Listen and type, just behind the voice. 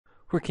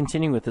We're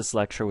continuing with this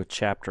lecture with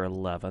Chapter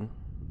 11.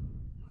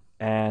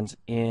 And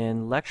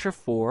in Lecture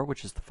 4,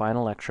 which is the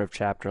final lecture of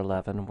Chapter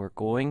 11, we're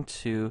going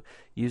to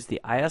use the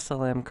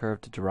ISLM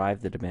curve to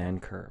derive the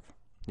demand curve,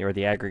 or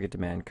the aggregate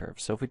demand curve.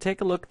 So if we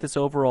take a look at this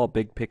overall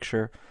big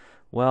picture,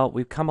 well,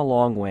 we've come a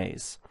long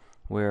ways,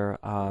 where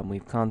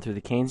we've gone through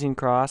the Keynesian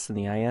cross and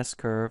the IS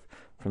curve,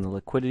 from the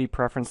liquidity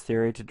preference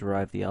theory to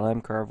derive the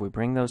LM curve. We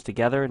bring those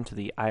together into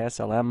the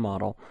ISLM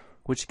model,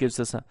 which gives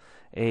us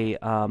a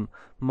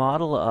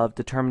model of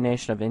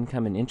determination of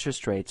income and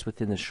interest rates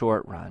within the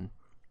short run.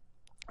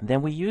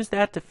 Then we use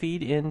that to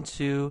feed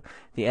into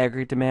the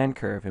aggregate demand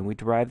curve, and we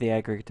derive the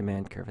aggregate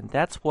demand curve. And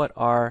that's what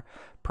our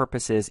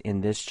purpose is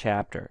in this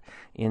chapter.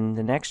 In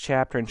the next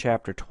chapter, in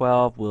Chapter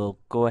 12, we'll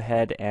go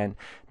ahead and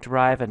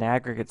derive an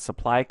aggregate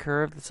supply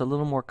curve that's a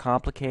little more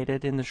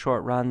complicated in the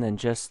short run than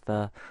just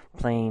the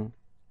plain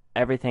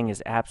everything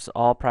is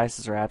all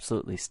prices are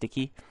absolutely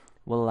sticky.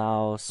 We'll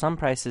allow some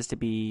prices to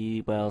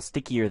be, well,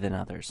 stickier than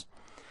others.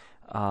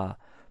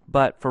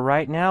 But for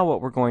right now,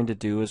 what we're going to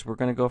do is we're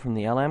going to go from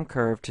the LM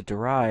curve to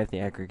derive the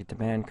aggregate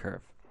demand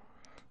curve.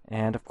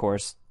 And of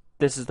course,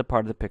 this is the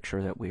part of the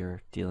picture that we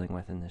are dealing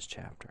with in this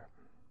chapter.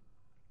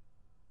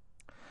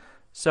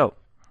 So,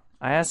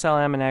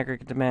 ISLM and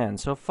aggregate demand.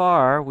 So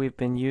far, we've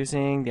been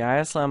using the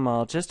ISLM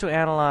model just to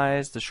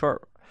analyze the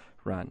short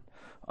run,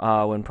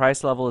 when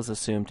price level is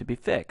assumed to be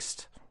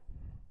fixed.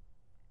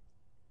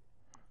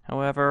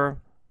 However,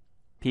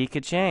 P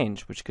could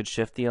change, which could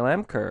shift the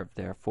LM curve,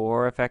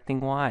 therefore affecting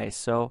Y.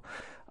 So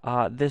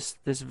this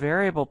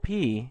variable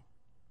P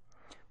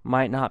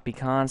might not be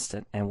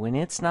constant. And when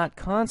it's not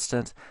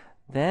constant,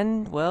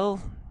 then,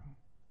 well,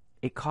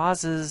 it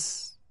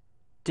causes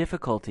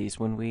difficulties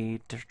when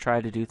we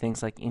try to do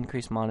things like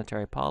increase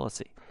monetary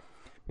policy.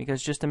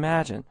 Because just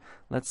imagine,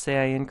 let's say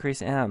I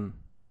increase M.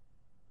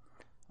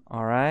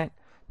 All right?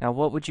 Now,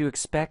 what would you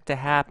expect to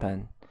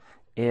happen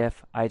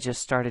if I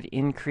just started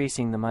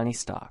increasing the money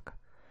stock?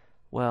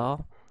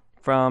 Well,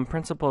 from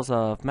principles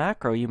of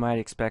macro, you might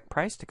expect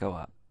price to go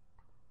up.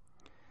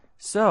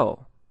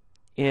 So,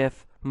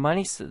 if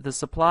the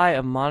supply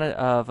of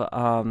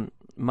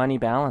money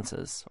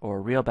balances,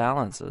 or real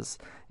balances,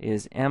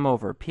 is M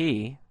over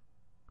P,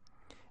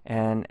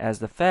 and as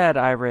the Fed,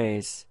 I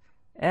raise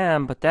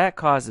M, but that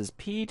causes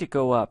P to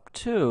go up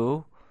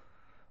too,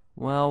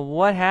 well,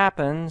 what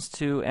happens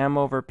to M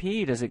over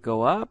P? Does it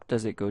go up?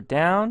 Does it go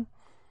down?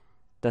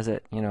 Does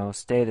it,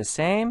 stay the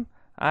same?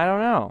 I don't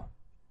know.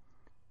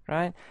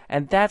 Right?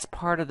 And that's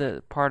part of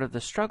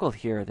the struggle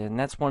here. Then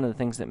that's one of the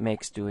things that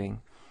makes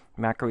doing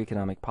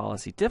macroeconomic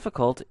policy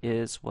difficult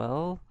is,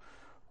 well,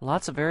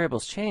 lots of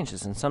variables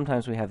changes, and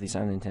sometimes we have these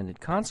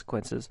unintended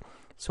consequences.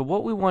 So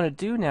what we want to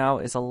do now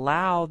is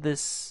allow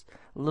this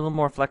a little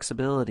more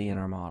flexibility in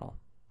our model.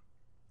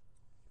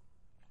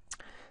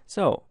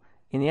 So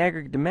in the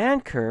aggregate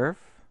demand curve,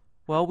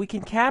 well, we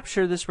can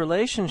capture this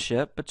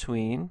relationship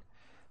between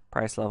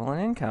price level and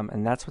income,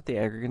 and that's what the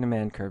aggregate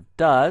demand curve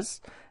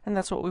does, and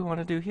that's what we want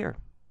to do here.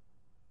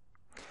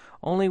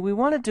 Only we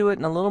want to do it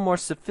in a little more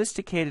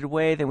sophisticated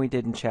way than we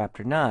did in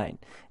Chapter 9.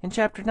 In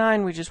Chapter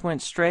 9, we just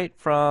went straight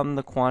from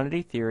the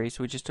quantity theory,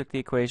 so we just took the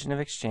equation of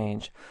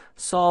exchange,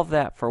 solved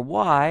that for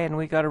Y, and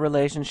we got a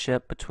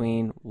relationship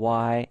between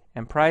Y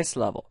and price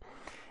level.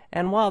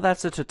 And while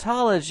that's a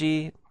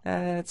tautology,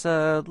 it's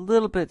a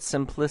little bit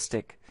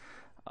simplistic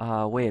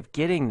way of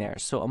getting there.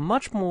 So a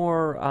much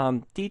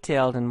more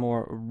detailed and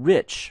more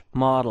rich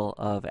model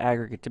of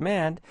aggregate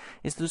demand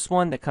is this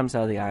one that comes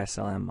out of the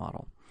ISLM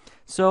model.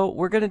 So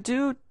we're going to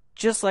do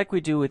just like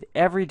we do with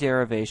every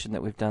derivation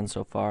that we've done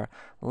so far,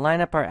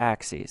 line up our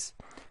axes.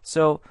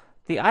 So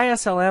the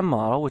ISLM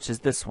model, which is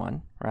this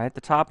one, right?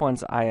 The top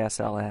one's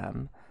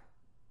ISLM,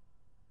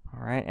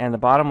 all right, and the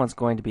bottom one's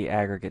going to be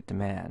aggregate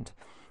demand.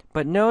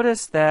 But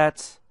notice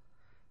that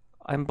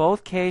in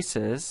both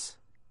cases,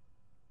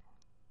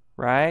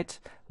 right,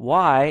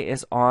 Y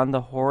is on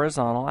the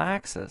horizontal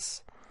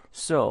axis.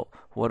 So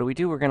what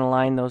do? We're going to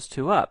line those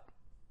two up.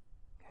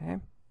 Okay.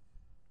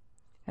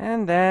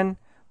 And then,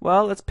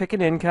 well, let's pick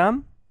an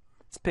income.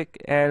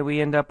 And we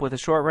end up with a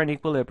short run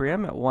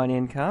equilibrium at one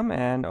income.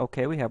 And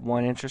okay, we have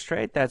one interest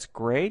rate. That's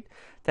great.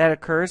 That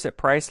occurs at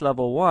price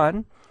level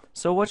 1.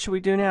 So what should we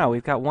do now?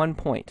 We've got 1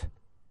 point.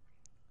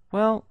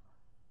 Well,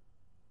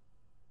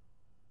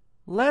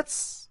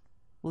 let's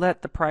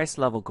let the price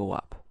level go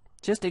up,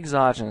 just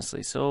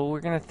exogenously. So we're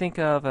going to think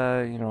of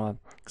a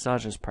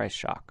exogenous price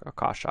shock or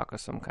cost shock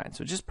of some kind.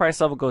 So just price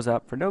level goes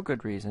up for no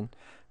good reason,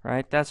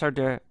 right? That's our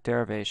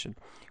derivation.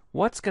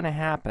 What's going to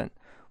happen?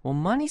 Well,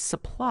 money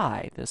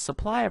supply, the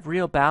supply of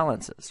real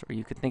balances, or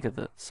you could think of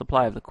the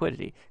supply of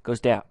liquidity, goes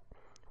down.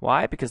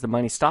 Why? Because the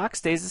money stock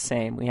stays the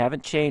same. We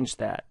haven't changed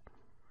that.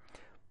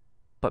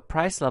 But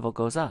price level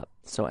goes up,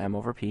 so M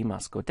over P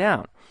must go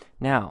down.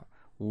 Now,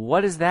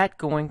 what is that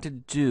going to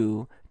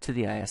do to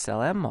the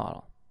ISLM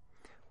model?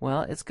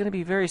 Well, it's going to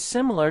be very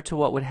similar to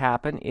what would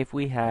happen if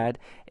we had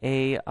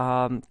a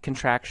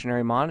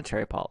contractionary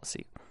monetary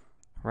policy,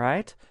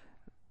 right?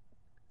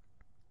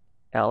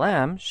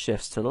 LM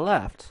shifts to the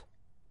left.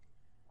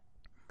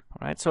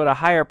 All right, so at a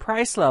higher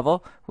price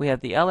level, we have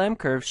the LM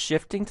curve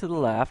shifting to the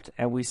left,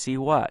 and we see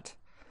what?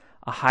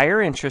 A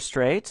higher interest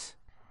rate,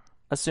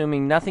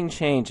 assuming nothing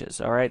changes.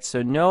 All right,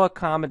 so no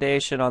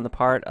accommodation on the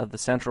part of the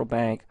central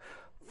bank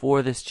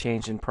for this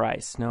change in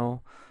price.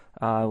 No,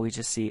 we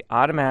just see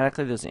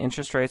automatically those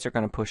interest rates are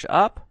going to push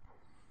up,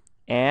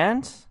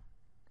 and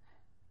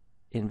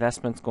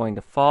investment's going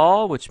to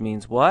fall, which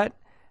means what?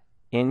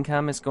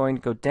 Income is going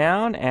to go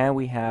down, and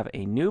we have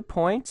a new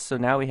point. So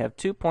now we have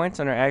 2 points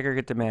on our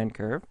aggregate demand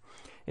curve.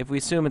 If we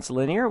assume it's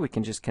linear, we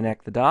can just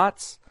connect the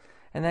dots,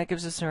 and that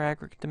gives us our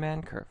aggregate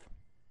demand curve.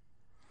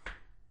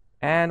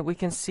 And we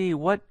can see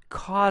what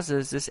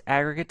causes this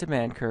aggregate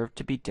demand curve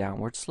to be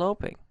downward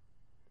sloping.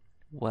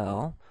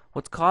 Well,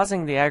 what's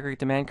causing the aggregate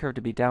demand curve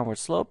to be downward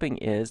sloping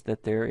is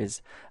that there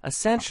is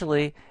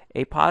essentially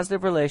a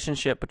positive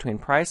relationship between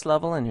price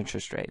level and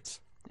interest rates,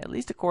 at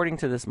least according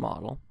to this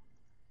model,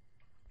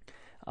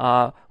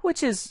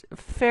 which is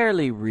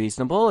fairly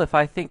reasonable. If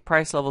I think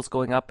price level is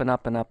going up and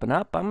up and up and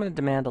up, I'm going to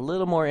demand a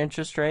little more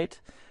interest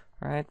rate,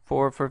 right,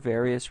 for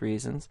various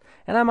reasons.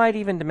 And I might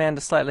even demand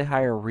a slightly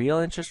higher real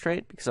interest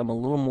rate because I'm a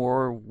little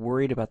more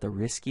worried about the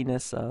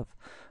riskiness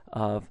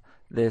of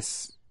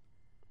this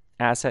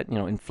asset,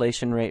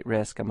 inflation rate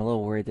risk. I'm a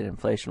little worried that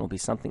inflation will be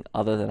something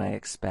other than I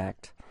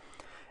expect.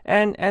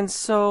 And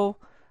so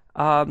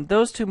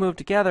those two move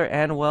together,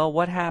 and well,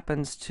 what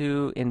happens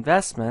to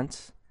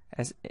investment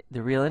as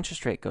the real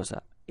interest rate goes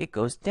up? It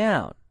goes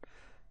down.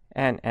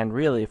 And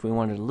really, if we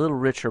wanted a little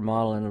richer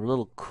model and a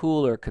little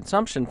cooler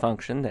consumption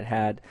function that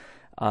had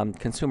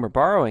consumer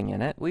borrowing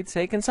in it, we'd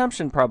say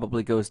consumption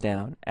probably goes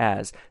down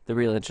as the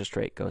real interest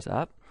rate goes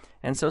up.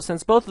 And so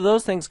since both of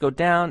those things go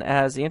down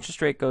as the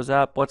interest rate goes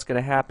up, what's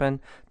going to happen?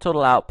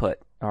 Total output,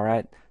 all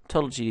right?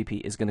 Total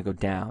GDP is going to go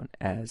down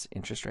as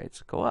interest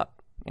rates go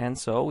up. And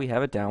so we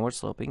have a downward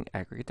sloping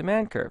aggregate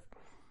demand curve.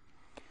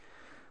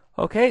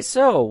 Okay,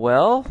 so,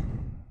 well,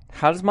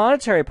 how does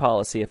monetary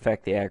policy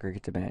affect the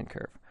aggregate demand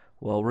curve?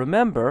 Well,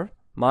 remember,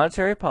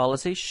 monetary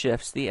policy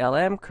shifts the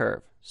LM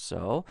curve.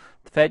 So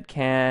the Fed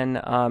can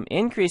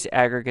increase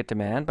aggregate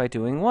demand by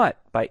doing what?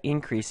 By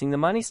increasing the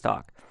money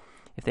stock.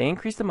 If they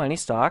increase the money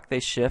stock, they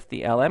shift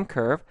the LM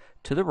curve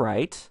to the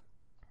right,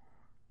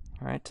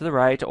 right, to the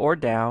right or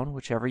down,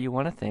 whichever you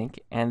want to think.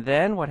 And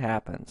then what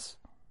happens?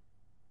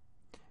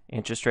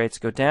 Interest rates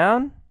go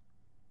down,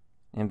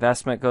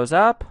 investment goes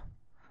up,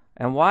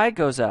 and Y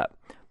goes up.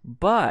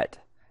 But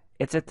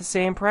it's at the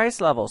same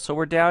price level. So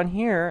we're down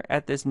here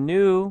at this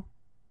new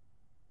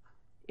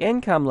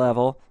income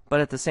level, but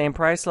at the same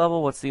price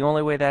level. What's the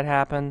only way that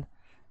happens?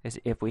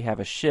 Is if we have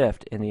a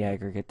shift in the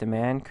aggregate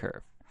demand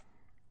curve,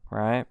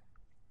 right?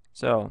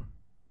 So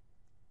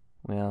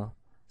we'll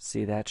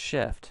see that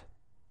shift.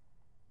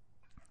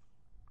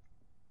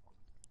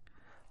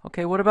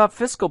 Okay, what about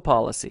fiscal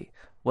policy?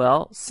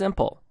 Well,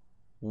 simple.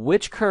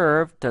 Which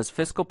curve does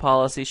fiscal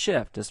policy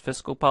shift? Does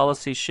fiscal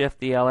policy shift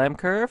the LM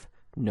curve?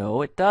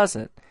 No, it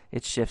doesn't.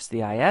 It shifts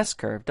the IS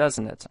curve,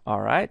 doesn't it?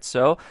 All right,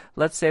 so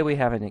let's say we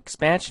have an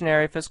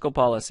expansionary fiscal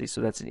policy. So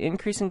that's an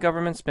increase in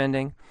government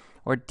spending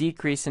or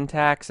decrease in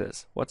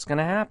taxes. What's going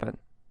to happen?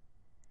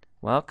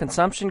 Well,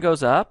 consumption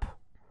goes up,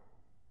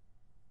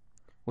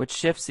 which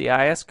shifts the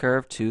IS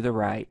curve to the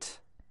right.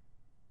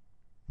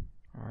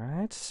 All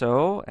right,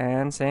 so,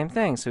 and same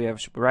thing. So we have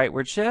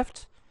rightward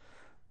shift.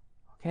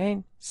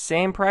 Okay,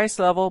 same price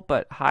level,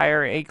 but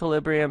higher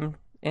equilibrium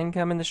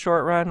income in the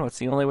short run. What's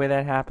the only way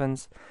that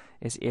happens?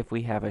 Is if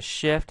we have a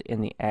shift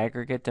in the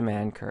aggregate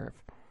demand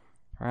curve.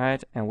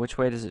 Right? And which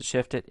way does it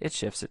shift it? It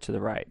shifts it to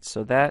the right.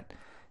 So that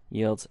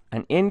yields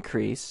an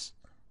increase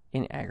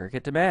in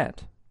aggregate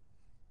demand.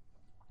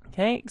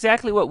 Okay,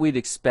 exactly what we'd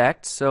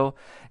expect. So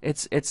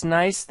it's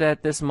nice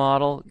that this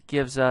model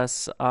gives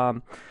us,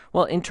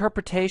 well,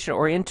 interpretation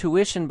or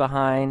intuition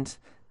behind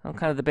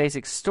kind of the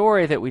basic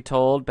story that we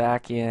told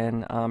back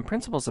in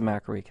Principles of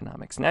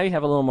Macroeconomics. Now you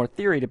have a little more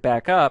theory to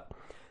back up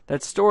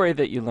that story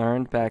that you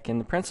learned back in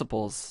the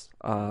Principles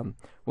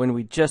when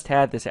we just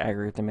had this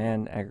aggregate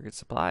demand, aggregate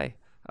supply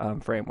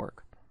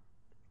framework.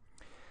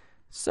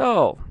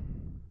 So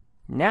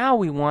now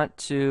we want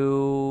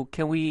to,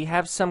 can we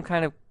have some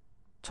kind of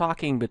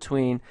talking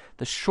between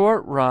the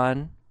short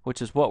run,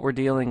 which is what we're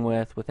dealing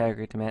with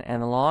aggregate demand,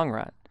 and the long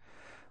run?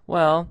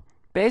 Well,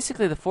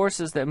 basically the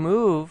forces that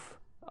move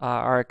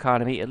our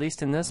economy, at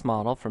least in this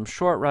model, from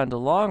short run to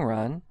long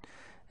run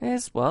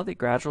is, well, the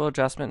gradual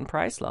adjustment in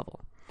price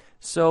level.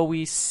 So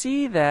we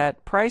see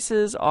that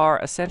prices are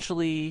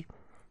essentially,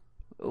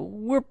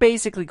 we're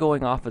basically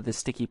going off of the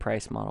sticky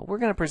price model. We're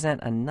going to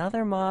present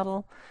another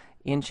model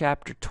in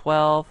Chapter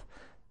 12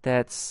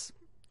 that's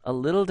a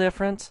little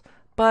different,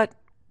 but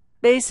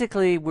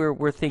basically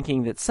we're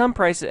thinking that some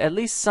prices, at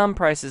least some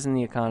prices in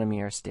the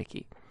economy, are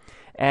sticky.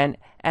 And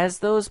as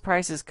those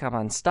prices come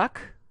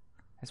unstuck,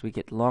 as we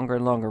get longer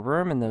and longer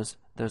room and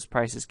those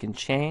prices can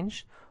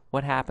change,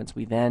 what happens?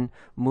 We then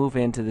move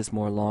into this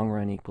more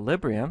long-run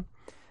equilibrium.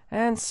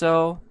 And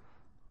so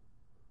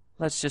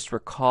let's just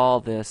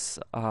recall this.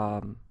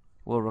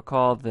 We'll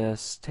recall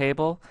this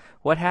table.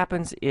 What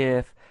happens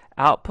if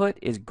output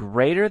is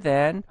greater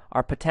than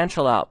our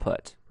potential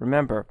output.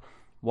 Remember,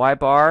 Y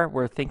bar,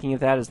 we're thinking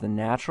of that as the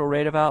natural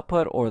rate of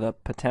output or the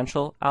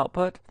potential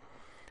output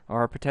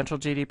or our potential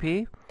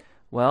GDP.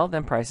 Well,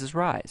 then prices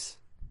rise.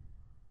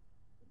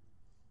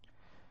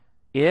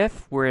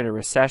 If we're in a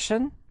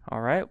recession,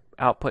 all right,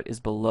 output is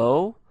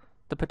below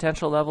the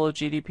potential level of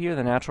GDP or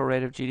the natural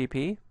rate of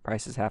GDP,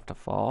 prices have to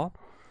fall.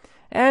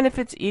 And if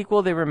it's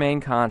equal, they remain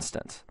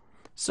constant.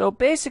 So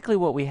basically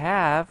what we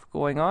have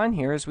going on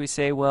here is we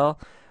say, well,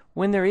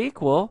 when they're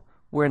equal,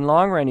 we're in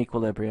long-run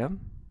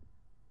equilibrium.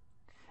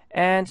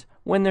 And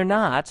when they're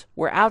not,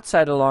 we're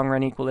outside of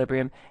long-run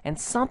equilibrium, and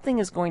something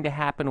is going to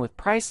happen with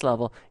price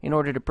level in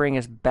order to bring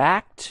us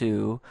back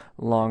to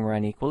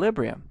long-run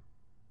equilibrium.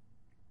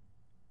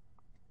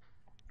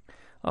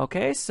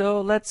 Okay,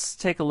 so let's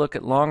take a look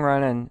at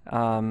long-run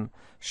and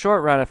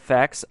short-run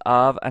effects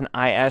of an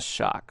IS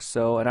shock.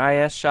 So an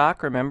IS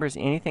shock, remember, is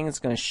anything that's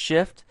going to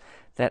shift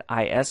that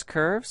IS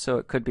curve. So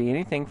it could be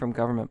anything from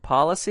government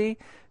policy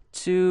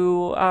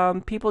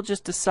to people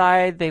just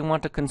decide they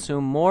want to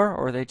consume more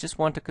or they just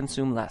want to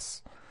consume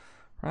less,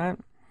 right?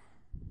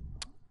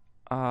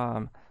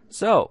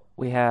 So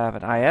we have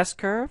an IS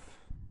curve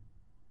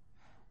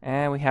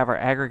and we have our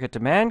aggregate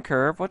demand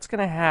curve. What's going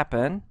to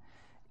happen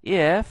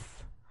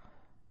if,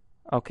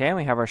 okay,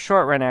 we have our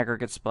short-run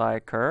aggregate supply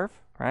curve,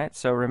 right?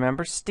 So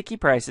remember, sticky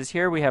prices.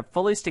 Here we have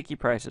fully sticky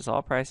prices.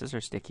 All prices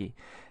are sticky.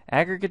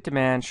 Aggregate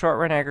demand,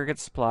 short-run aggregate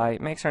supply.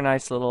 It makes our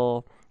nice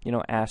little,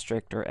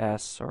 asterisk or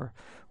S or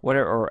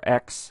whatever, or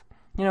X,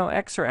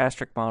 X or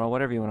asterisk model,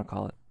 whatever you want to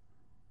call it.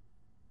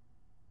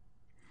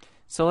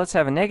 So let's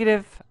have a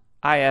negative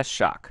IS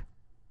shock.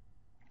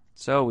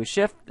 So we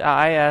shift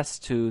the IS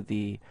to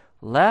the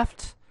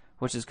left,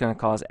 which is going to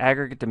cause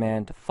aggregate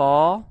demand to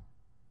fall,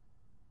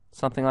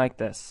 something like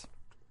this.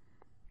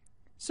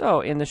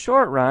 So in the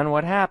short run,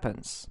 what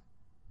happens?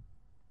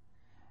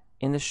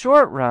 In the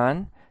short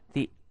run,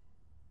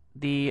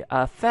 the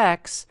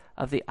effects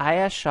of the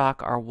IS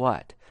shock are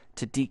what?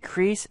 To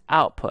decrease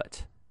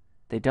output.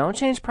 They don't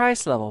change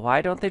price level.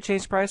 Why don't they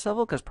change price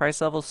level? Because price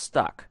level's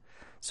stuck.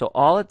 So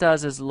all it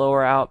does is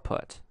lower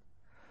output.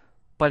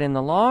 But in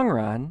the long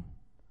run,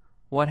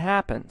 what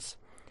happens?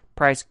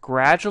 Price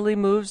gradually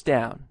moves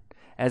down.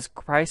 As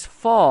price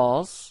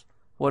falls,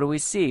 what do we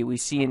see? We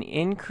see an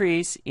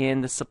increase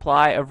in the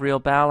supply of real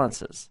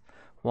balances.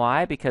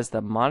 Why? Because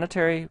the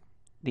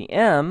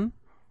M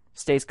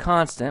stays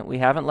constant. We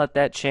haven't let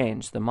that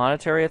change. The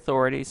monetary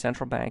authority,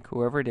 central bank,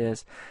 whoever it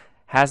is,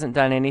 hasn't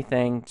done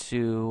anything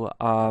to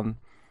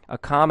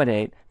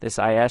accommodate this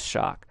IS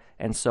shock.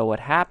 And so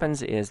what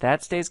happens is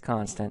that stays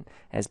constant.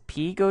 As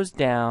P goes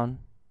down,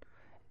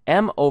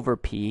 M over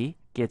P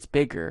gets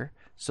bigger,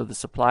 so the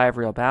supply of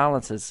real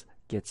balances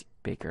gets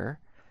bigger,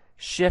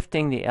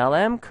 shifting the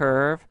LM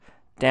curve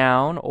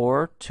down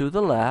or to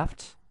the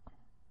left,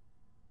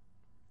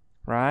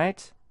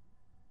 right?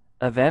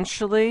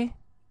 Eventually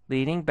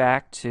leading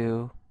back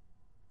to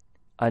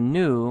a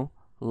new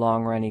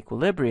long-run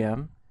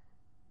equilibrium,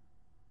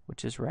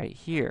 which is right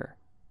here.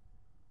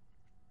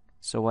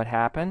 So what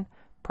happened?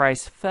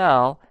 Price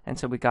fell, and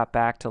so we got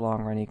back to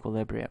long-run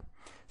equilibrium.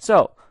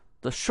 So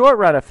the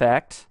short-run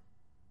effect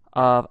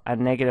of a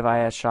negative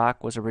IS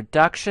shock was a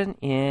reduction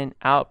in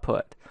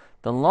output.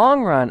 The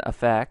long-run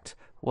effect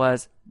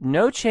was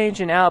no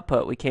change in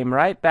output. We came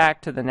right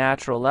back to the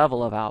natural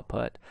level of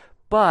output,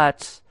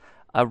 but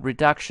a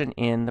reduction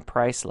in the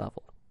price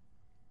level.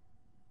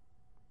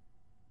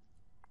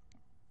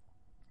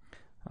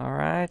 All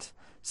right,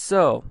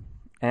 so,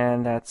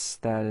 and that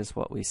is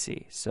what we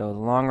see. So the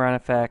long-run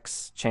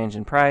effects, change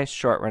in price,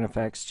 short-run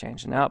effects,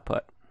 change in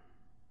output.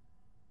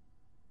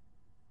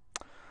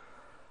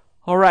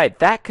 All right,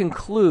 that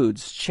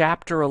concludes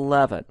Chapter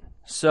 11.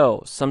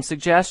 So, some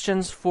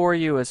suggestions for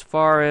you as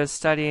far as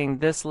studying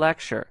this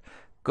lecture.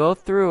 Go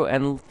through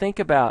and think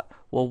about,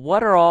 well,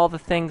 what are all the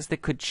things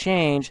that could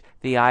change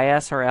the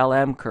IS or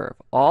LM curve?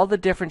 All the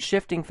different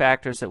shifting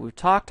factors that we've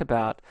talked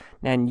about,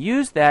 and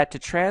use that to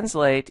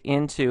translate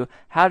into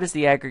how does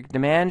the aggregate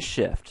demand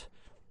shift,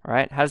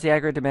 right? How does the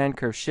aggregate demand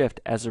curve shift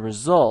as a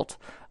result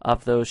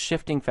of those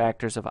shifting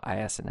factors of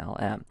IS and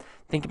LM?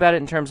 Think about it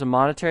in terms of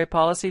monetary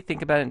policy,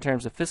 think about it in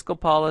terms of fiscal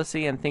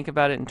policy, and think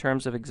about it in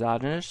terms of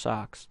exogenous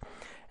shocks.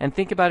 And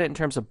think about it in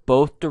terms of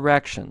both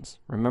directions.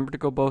 Remember to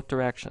go both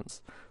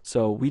directions.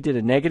 So we did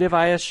a negative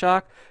IS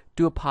shock,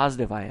 do a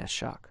positive IS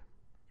shock.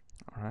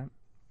 All right.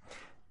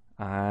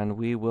 And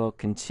we will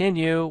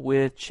continue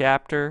with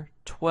Chapter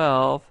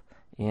 12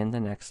 in the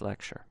next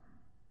lecture.